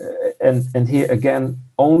and here again,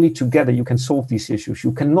 only together you can solve these issues.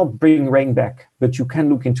 You cannot bring rain back, but you can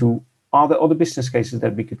look into, are there other business cases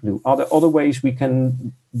that we could do? Are there other ways we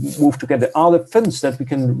can move together? Are there funds that we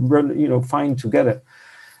can run, find together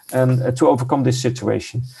and to overcome this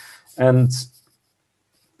situation? And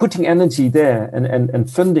putting energy there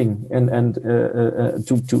and funding and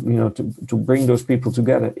to bring those people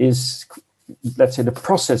together is, let's say, the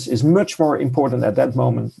process is much more important at that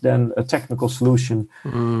moment than a technical solution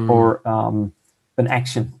or an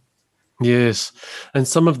action. Yes. And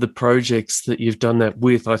some of the projects that you've done that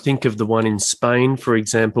with, I think of the one in Spain, for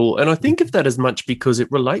example, and I think of that as much because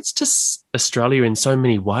it relates to Australia in so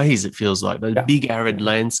many ways, it feels like, those big arid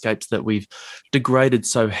landscapes that we've degraded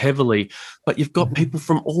so heavily. But you've got people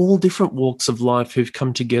from all different walks of life who've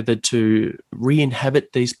come together to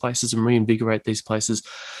re-inhabit these places and reinvigorate these places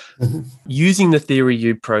using the Theory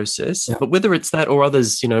U process. But whether it's that or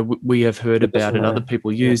others, we have heard about and other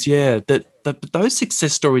people use, that those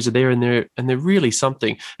success stories are there and they're really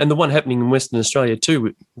something. And the one happening in Western Australia too,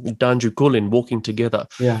 with Danju Kulin walking together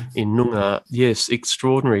in Noongar, yes,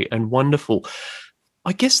 extraordinary and wonderful.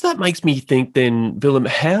 I guess that makes me think then, Willem,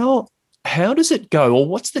 how does it go, or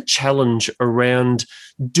what's the challenge around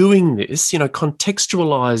doing this,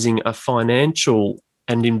 contextualizing a financial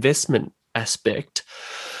and investment aspect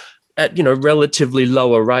at, relatively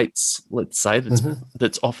lower rates, let's say,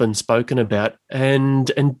 that's often spoken about,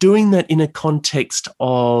 and doing that in a context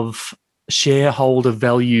of shareholder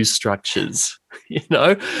value structures,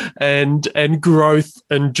 and growth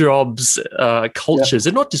and jobs, cultures,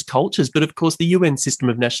 and not just cultures, but of course the UN system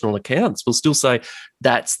of national accounts will still say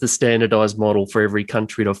that's the standardized model for every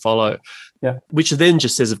country to follow, which then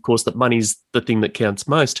just says, of course, that money's the thing that counts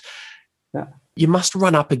most. You must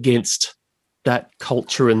run up against that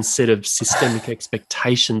culture and set of systemic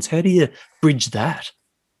expectations. How do you bridge that?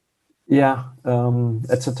 Yeah,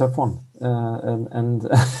 it's a tough one. And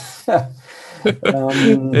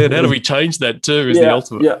how do we change that too is the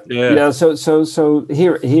ultimate. So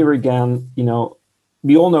here again,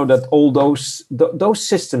 we all know that all those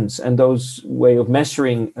systems and those way of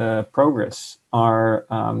measuring progress are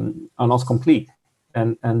not complete.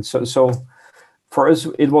 And so for us,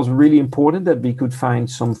 it was really important that we could find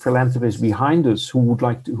some philanthropists behind us who would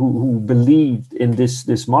who believed in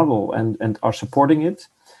this model and are supporting it.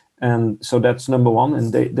 And so that's number one.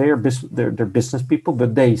 And they're business people,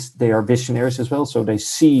 but they are visionaries as well. So they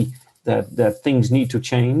see that things need to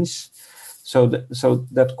change. So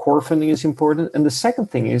that core funding is important. And the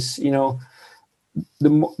second thing is,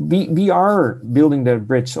 we are building that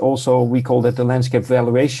bridge. Also, we call that the landscape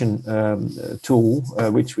valuation tool,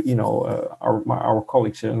 which our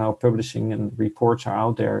colleagues are now publishing, and reports are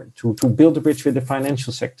out there to build a bridge with the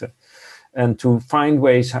financial sector, and to find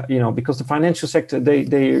ways, because the financial sector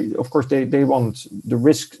they of course they want the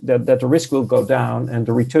risk that the risk will go down and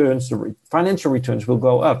the returns, financial returns will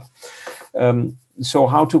go up. So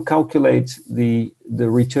how to calculate the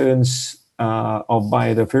returns of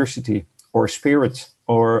biodiversity, or spirit,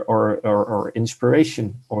 or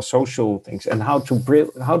inspiration, or social things, and how to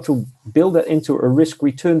build that into a risk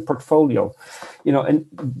return portfolio, and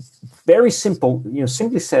very simple.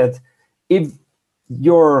 Simply said, if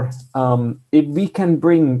we can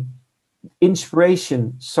bring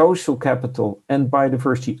inspiration, social capital, and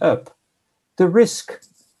biodiversity up, the risk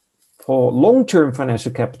for long-term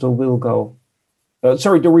financial capital will go.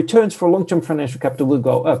 The returns for long-term financial capital will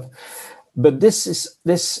go up, but this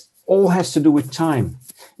all has to do with time.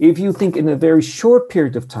 If you think in a very short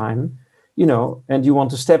period of time, and you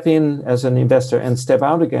want to step in as an investor and step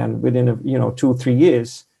out again within 2-3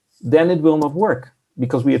 years, then it will not work,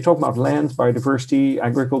 because we are talking about land, biodiversity,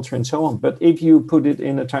 agriculture, and so on. But if you put it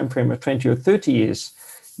in a time frame of 20 or 30 years,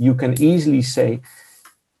 you can easily say,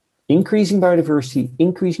 increasing biodiversity,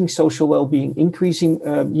 increasing social well-being, increasing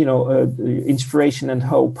inspiration and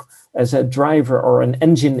hope as a driver or an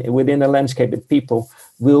engine within a landscape of people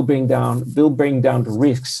will bring down the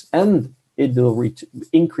risks, and it will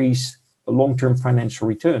increase long-term financial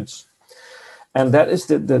returns. And that is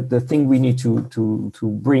the thing we need to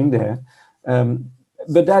bring there.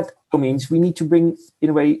 But that means we need to bring, in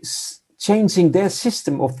a way, changing their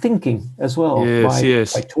system of thinking as well, by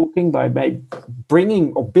talking, by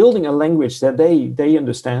bringing or building a language that they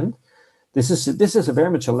understand. This is a very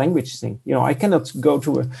much a language thing. I cannot go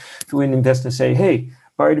to an investor and say, "Hey,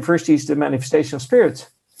 biodiversity is the manifestation of spirit."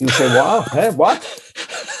 You say, "Wow, what?"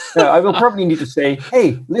 I will probably need to say,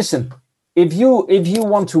 "Hey, listen, if you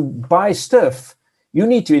want to buy stuff, you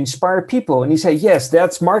need to inspire people." And you say, "Yes,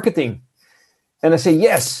 that's marketing." And I say,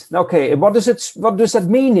 "Yes, okay. What does that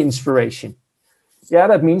mean, inspiration?" Yeah,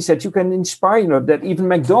 that means that you can inspire, that even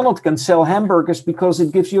McDonald's can sell hamburgers because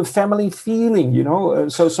it gives you a family feeling,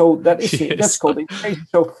 So that's Yes. called inspiration.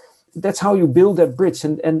 So that's how you build that bridge.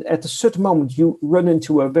 And at a certain moment, you run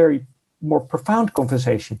into a very more profound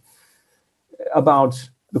conversation about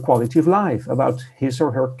the quality of life, about his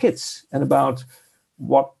or her kids, and about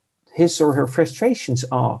what his or her frustrations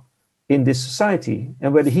are in this society,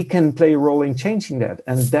 and whether he can play a role in changing that.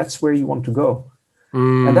 And that's where you want to go.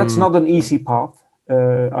 And that's not an easy path.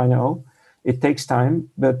 I know it takes time,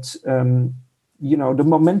 but the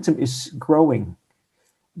momentum is growing.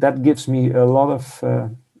 That gives me a lot of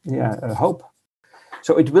hope.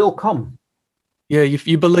 So it will come. Yeah,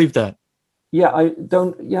 you believe that. Yeah,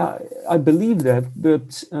 I believe that,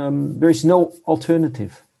 but there is no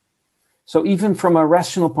alternative. So even from a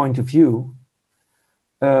rational point of view,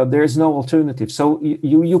 there is no alternative. So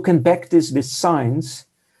you can back this with science,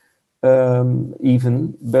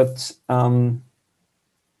 even, but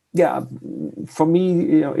for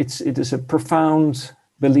me, it is a profound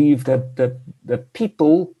belief that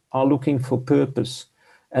people are looking for purpose,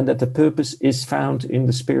 and that the purpose is found in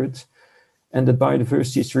the spirit, and that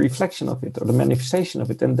biodiversity is the reflection of it, or the manifestation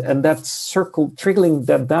of it, and that circle, trickling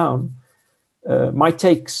that down, might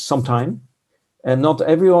take some time, and not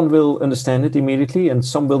everyone will understand it immediately, and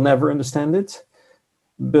some will never understand it,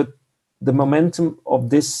 but the momentum of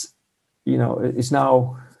this, is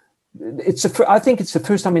now. I think it's the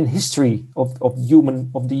first time in history of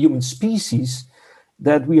the human species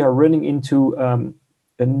that we are running into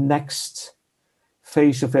a next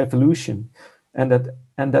phase of evolution, and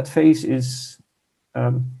that phase is,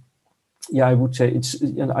 I would say it's.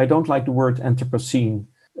 I don't like the word Anthropocene,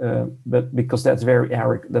 but because that's a very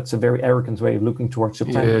arrogant way of looking towards the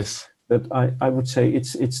planet. Yes. But I would say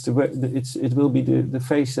it will be the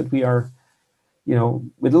phase that we are.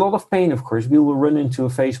 With a lot of pain, of course, we will run into a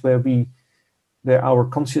phase where our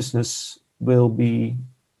consciousness will be,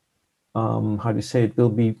 will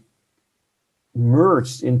be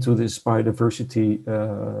merged into this biodiversity,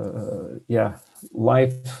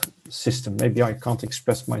 life system. Maybe I can't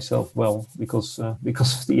express myself well because of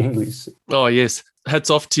the English. Oh, yes. Hats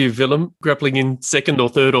off to you, Willem, grappling in second or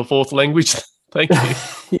third or fourth language. Thank you.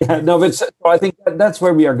 But I think that's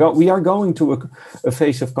where we are going. We are going to a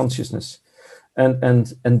phase of consciousness.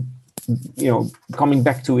 And coming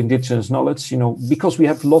back to indigenous knowledge, because we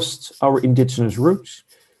have lost our indigenous roots,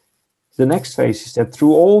 the next phase is that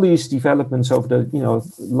through all these developments over the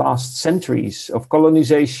last centuries of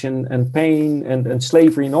colonization and pain and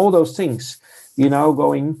slavery and all those things, we're now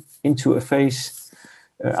going into a phase.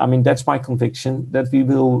 That's my conviction, that we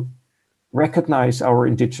will recognize our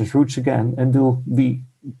indigenous roots again, and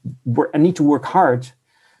need to work hard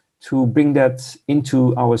to bring that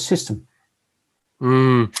into our system.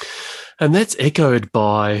 And that's echoed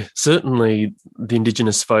by certainly the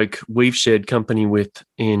Indigenous folk we've shared company with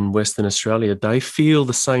in Western Australia. They feel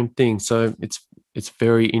the same thing. So it's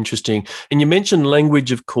very interesting. And you mentioned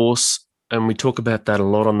language, of course, and we talk about that a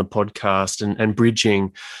lot on the podcast, and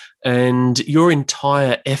bridging. And your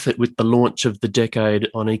entire effort with the launch of the Decade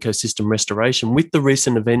on Ecosystem Restoration, with the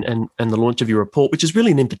recent event and the launch of your report, which is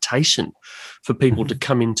really an invitation for people to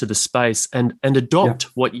come into the space and adopt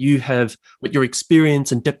what your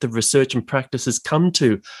experience and depth of research and practice has come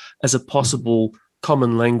to as a possible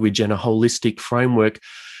common language and a holistic framework.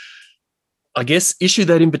 I guess issue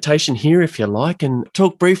that invitation here, if you like, and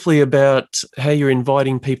talk briefly about how you're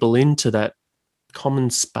inviting people into that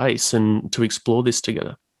common space and to explore this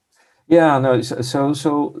together. Yeah, no.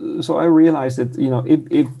 So I realized that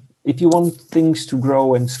if you want things to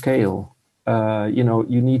grow and scale,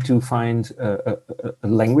 you need to find a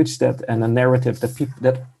language and a narrative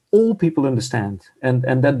that all people understand, and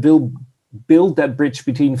that will build that bridge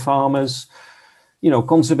between farmers,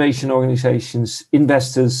 conservation organizations,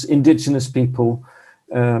 investors, indigenous people,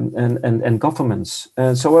 and governments.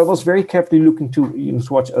 So I was very carefully looking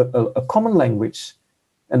towards a common language.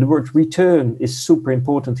 And the word return is super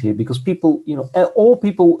important here, because people, all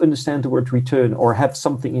people understand the word return or have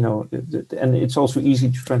something, and it's also easy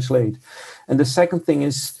to translate. And the second thing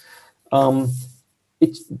is,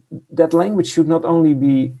 that language should not only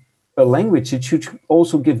be a language, it should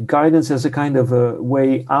also give guidance as a kind of a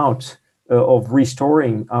way out of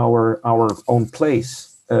restoring our own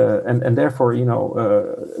place. And therefore,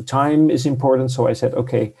 time is important. So I said,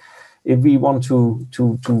 okay, if we want to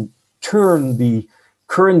turn the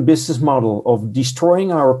current business model of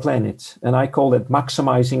destroying our planet, and I call it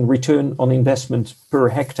maximizing return on investment per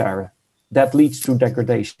hectare, that leads to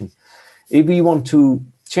degradation. If we want to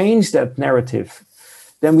change that narrative,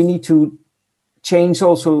 then we need to change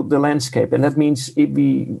also the landscape, and that means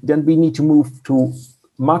we need to move to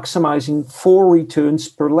maximizing 4 returns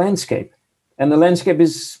per landscape. And the landscape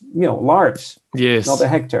is, large. Yes. Not a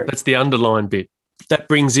hectare. That's the underlying bit. That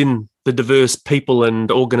brings in the diverse people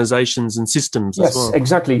and organizations and systems as well. Yes,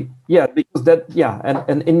 exactly. Yeah, because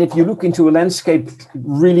and if you look into a landscape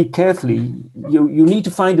really carefully, you need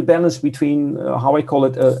to find a balance between how I call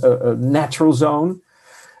it a natural zone,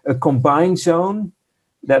 a combined zone.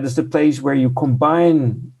 That is the place where you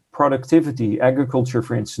combine productivity, agriculture,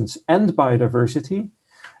 for instance, and biodiversity,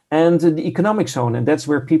 and the economic zone. And that's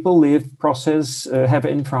where people live, process, have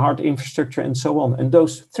hard infrastructure, and so on. And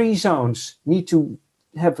those 3 zones need to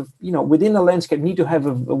have, within a landscape, need to have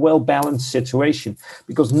a well-balanced situation,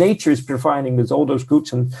 because nature is providing with all those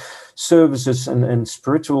goods and services and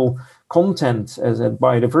spiritual content as a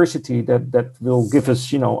biodiversity that will give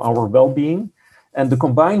us, our well-being. And the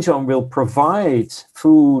combined zone will provide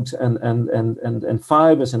food and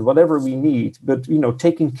fibers and whatever we need, but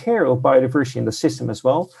taking care of biodiversity in the system as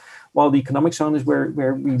well. While the economic zone is where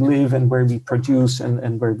we live and where we produce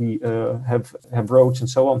and where we have roads and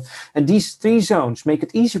so on. And these 3 zones make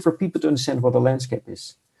it easier for people to understand what a landscape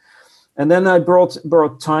is. And then I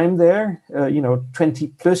brought time there, 20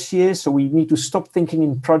 plus years. So we need to stop thinking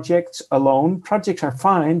in projects alone. Projects are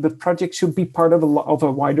fine, but projects should be part of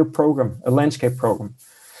a wider program, a landscape program.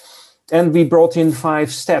 And we brought in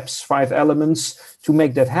 5 steps, 5 elements to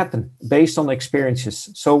make that happen based on experiences.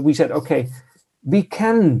 So we said, okay, we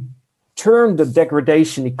can turn the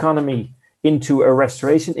degradation economy into a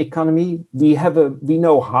restoration economy. We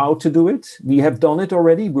know how to do it. We have done it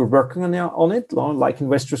already. We're working on it, like in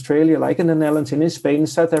West Australia, like in the Netherlands, and in Spain,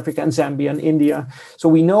 South Africa, and Zambia, and India. So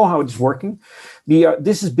we know how it's working.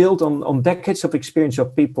 This is built on decades of experience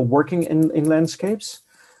of people working in landscapes.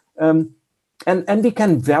 And we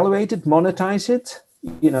can evaluate it, monetize it.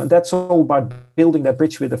 That's all about building that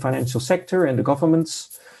bridge with the financial sector and the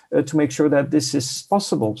governments to make sure that this is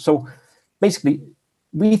possible. So basically,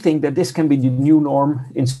 we think that this can be the new norm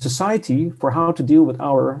in society for how to deal with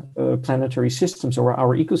our planetary systems or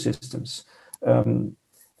our ecosystems.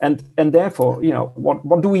 And therefore,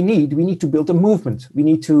 what do we need? We need to build a movement. We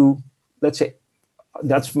need to, let's say,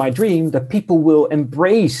 that's my dream, that people will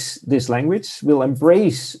embrace this language, will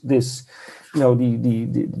embrace this,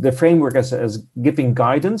 the framework as giving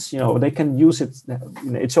guidance. They can use it,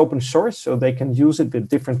 it's open source, so they can use it with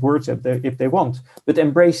different words if they want, but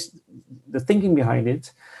embrace the thinking behind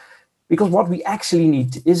it, because what we actually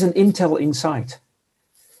need is an Intel insight,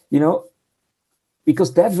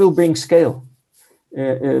 because that will bring scale.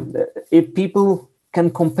 If people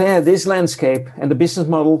can compare this landscape and the business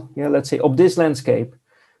model, let's say, of this landscape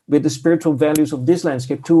with the spiritual values of this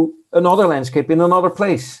landscape to another landscape in another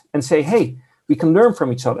place and say, hey, we can learn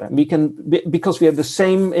from each other. We can, because we have the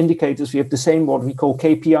same indicators, we have the same what we call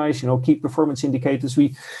KPIs, key performance indicators.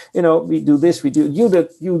 We do this,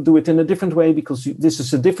 you do it in a different way because this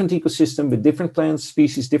is a different ecosystem with different plants,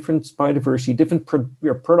 species, different biodiversity, different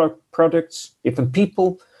products, different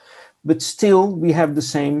people, but still we have the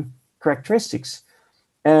same characteristics.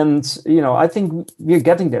 And I think we're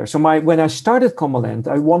getting there. So when I started Commonland,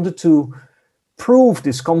 I wanted to prove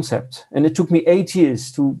this concept, and it took me 8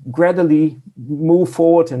 years to gradually move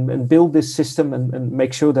forward and build this system and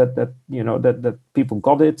make sure that people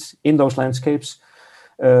got it in those landscapes.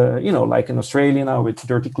 Like in Australia now with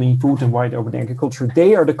Dirty Clean Food and White Urban Agriculture,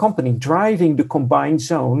 they are the company driving the combined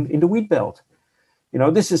zone in the wheat belt.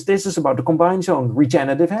 This is about the combined zone,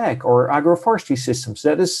 regenerative ag or agroforestry systems.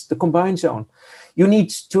 That is the combined zone. You need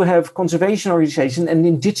to have conservation organization and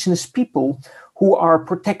indigenous people who are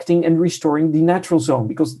protecting and restoring the natural zone,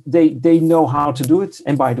 because they know how to do it.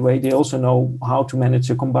 And by the way, they also know how to manage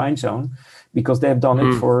a combined zone, because they have done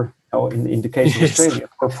it for, in the case of Australia,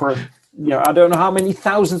 for I don't know how many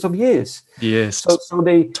thousands of years. Yes. So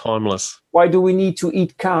they timeless. Why do we need to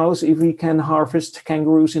eat cows if we can harvest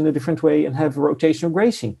kangaroos in a different way and have rotational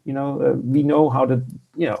grazing? We know how to,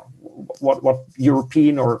 what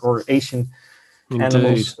European or Asian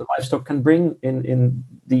animals, livestock can bring in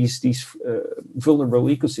these vulnerable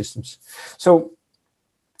ecosystems. So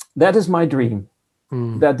that is my dream,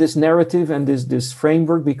 that this narrative and this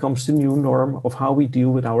framework becomes the new norm of how we deal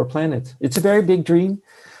with our planet. It's a very big dream,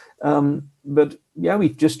 but we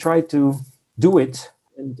just tried to do it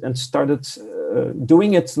and started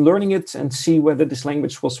doing it, learning it, and see whether this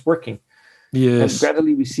language was working. Yes. And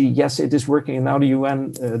gradually we see, yes, it is working. And now the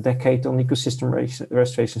UN decade on ecosystem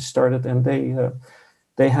restoration started, and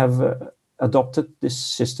they have adopted this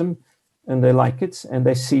system, and they like it, and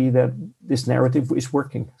they see that this narrative is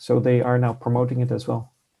working. So they are now promoting it as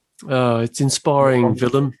well. It's inspiring,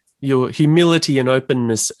 Willem. Your humility and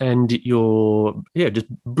openness and your just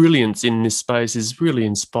brilliance in this space is really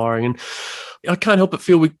inspiring. And I can't help but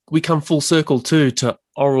feel we come full circle too to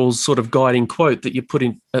Oral's sort of guiding quote that you put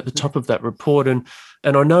in at the top of that report. And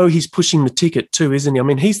I know he's pushing the ticket too, isn't he? I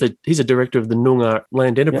mean, he's a director of the Noongar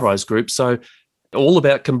Land Enterprise Group, so all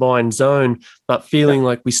about combined zone, but feeling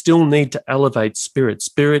like we still need to elevate spirit.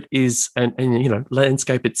 Spirit is, and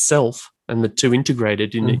landscape itself, and the two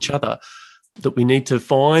integrated in each other, that we need to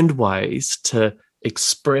find ways to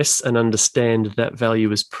express and understand that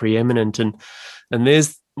value as preeminent. And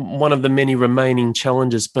there's one of the many remaining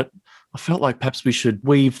challenges, but I felt like perhaps we should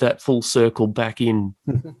weave that full circle back in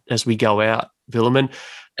as we go out, Willem.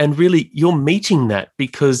 And really, you're meeting that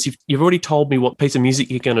because you've already told me what piece of music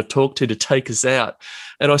you're going to talk to take us out.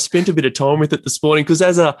 And I spent a bit of time with it this morning because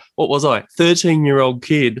as a, 13-year-old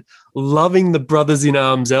kid loving the Brothers in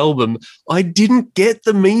Arms album, I didn't get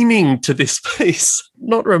the meaning to this piece,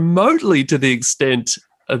 not remotely to the extent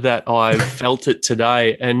that I felt it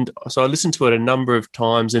today. And so I listened to it a number of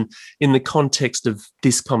times and in the context of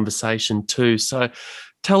this conversation too. So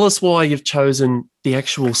tell us why you've chosen the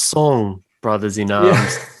actual song, Brothers in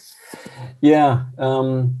Arms. This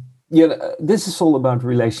is all about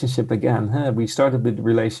relationship again. Huh? We started with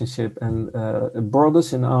relationship, and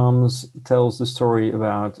Brothers in Arms tells the story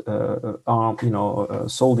about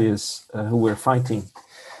soldiers who were fighting,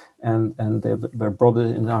 and their brother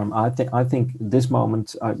in arms. I think this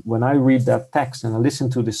moment, when I read that text and I listen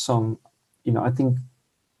to this song, I think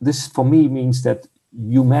this for me means that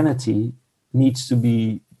humanity needs to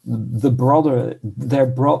be their brother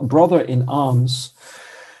in arms,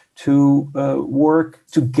 to work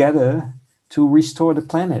together to restore the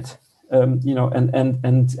planet, and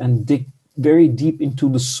dig very deep into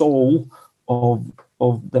the soul of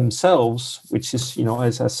themselves, which is,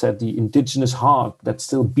 as I said, the indigenous heart that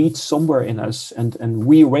still beats somewhere in us, and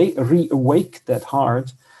we reawake that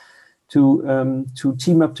heart to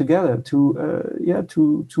team up together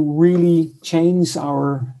to really change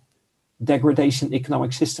our degradation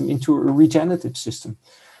economic system into a regenerative system.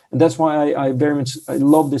 And that's why I very much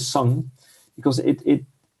love this song, because it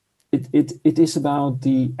is about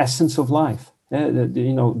the essence of life.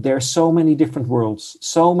 There are so many different worlds,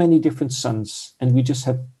 so many different suns, and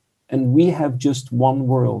we have just one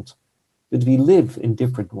world, but we live in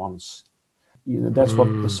different ones. That's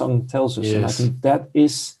what the song tells us, and I think that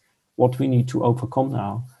is what we need to overcome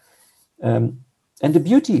now. And the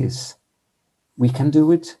beauty is, we can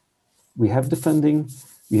do it. We have the funding,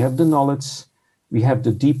 we have the knowledge. We have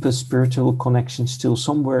the deepest spiritual connection still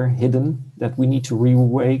somewhere hidden that we need to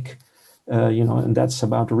reawake, and that's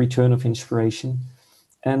about the return of inspiration.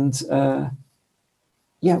 And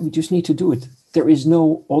we just need to do it. There is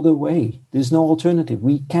no other way. There's no alternative.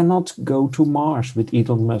 We cannot go to Mars with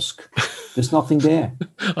Elon Musk. There's nothing there.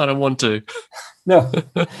 I don't want to. No.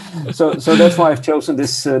 So that's why I've chosen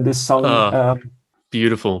this song.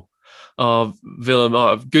 Beautiful. Willem, I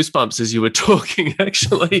have goosebumps as you were talking,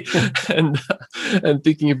 actually, and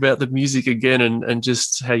thinking about the music again and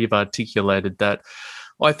just how you've articulated that.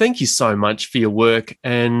 I thank you so much for your work,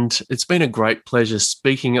 and it's been a great pleasure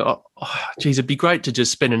speaking. It'd be great to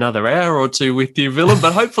just spend another hour or two with you, Willem,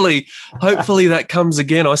 but hopefully that comes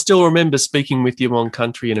again. I still remember speaking with you on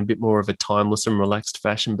Country in a bit more of a timeless and relaxed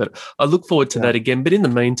fashion, but I look forward to that again. But in the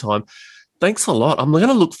meantime, thanks a lot. I'm going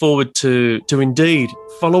to look forward to indeed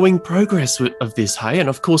following progress of this, hey, and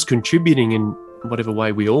of course contributing in whatever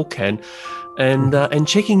way we all can, and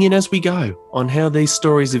checking in as we go on how these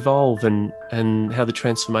stories evolve and how the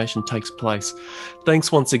transformation takes place.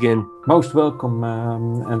 Thanks once again. Most welcome,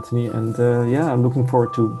 Anthony. And I'm looking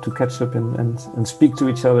forward to catch up and speak to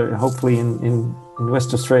each other, hopefully in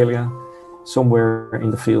West Australia, somewhere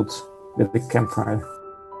in the fields with a campfire.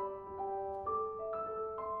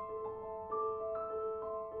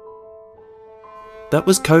 That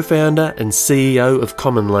was co-founder and CEO of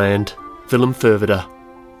Commonland, Willem Ferwerda.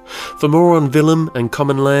 For more on Willem and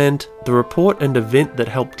Commonland, the report and event that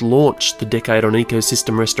helped launch the Decade on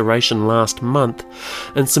Ecosystem Restoration last month,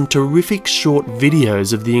 and some terrific short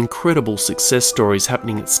videos of the incredible success stories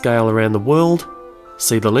happening at scale around the world,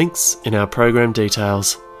 see the links in our program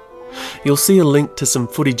details. You'll see a link to some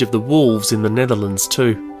footage of the wolves in the Netherlands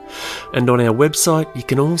too. And on our website, you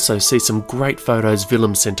can also see some great photos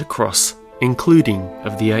Willem sent across, including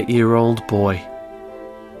of the 8-year-old boy.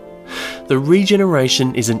 The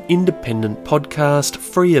Regeneration is an independent podcast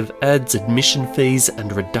free of ads, admission fees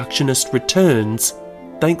and reductionist returns,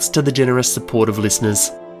 thanks to the generous support of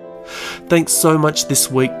listeners. Thanks so much this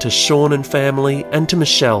week to Sean and family and to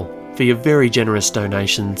Michelle for your very generous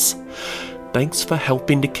donations. Thanks for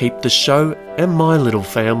helping to keep the show and my little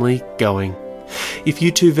family going. If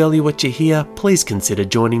you too value what you hear, please consider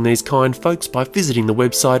joining these kind folks by visiting the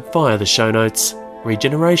website via the show notes,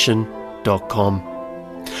 regeneration.com. ferwerda.com.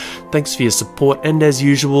 Thanks for your support, and as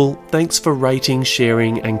usual, thanks for rating,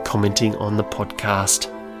 sharing and commenting on the podcast.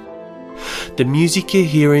 The music you're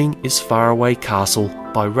hearing is Faraway Castle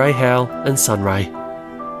by Ray Howe and Sunray.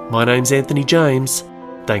 My name's Anthony James.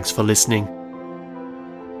 Thanks for listening.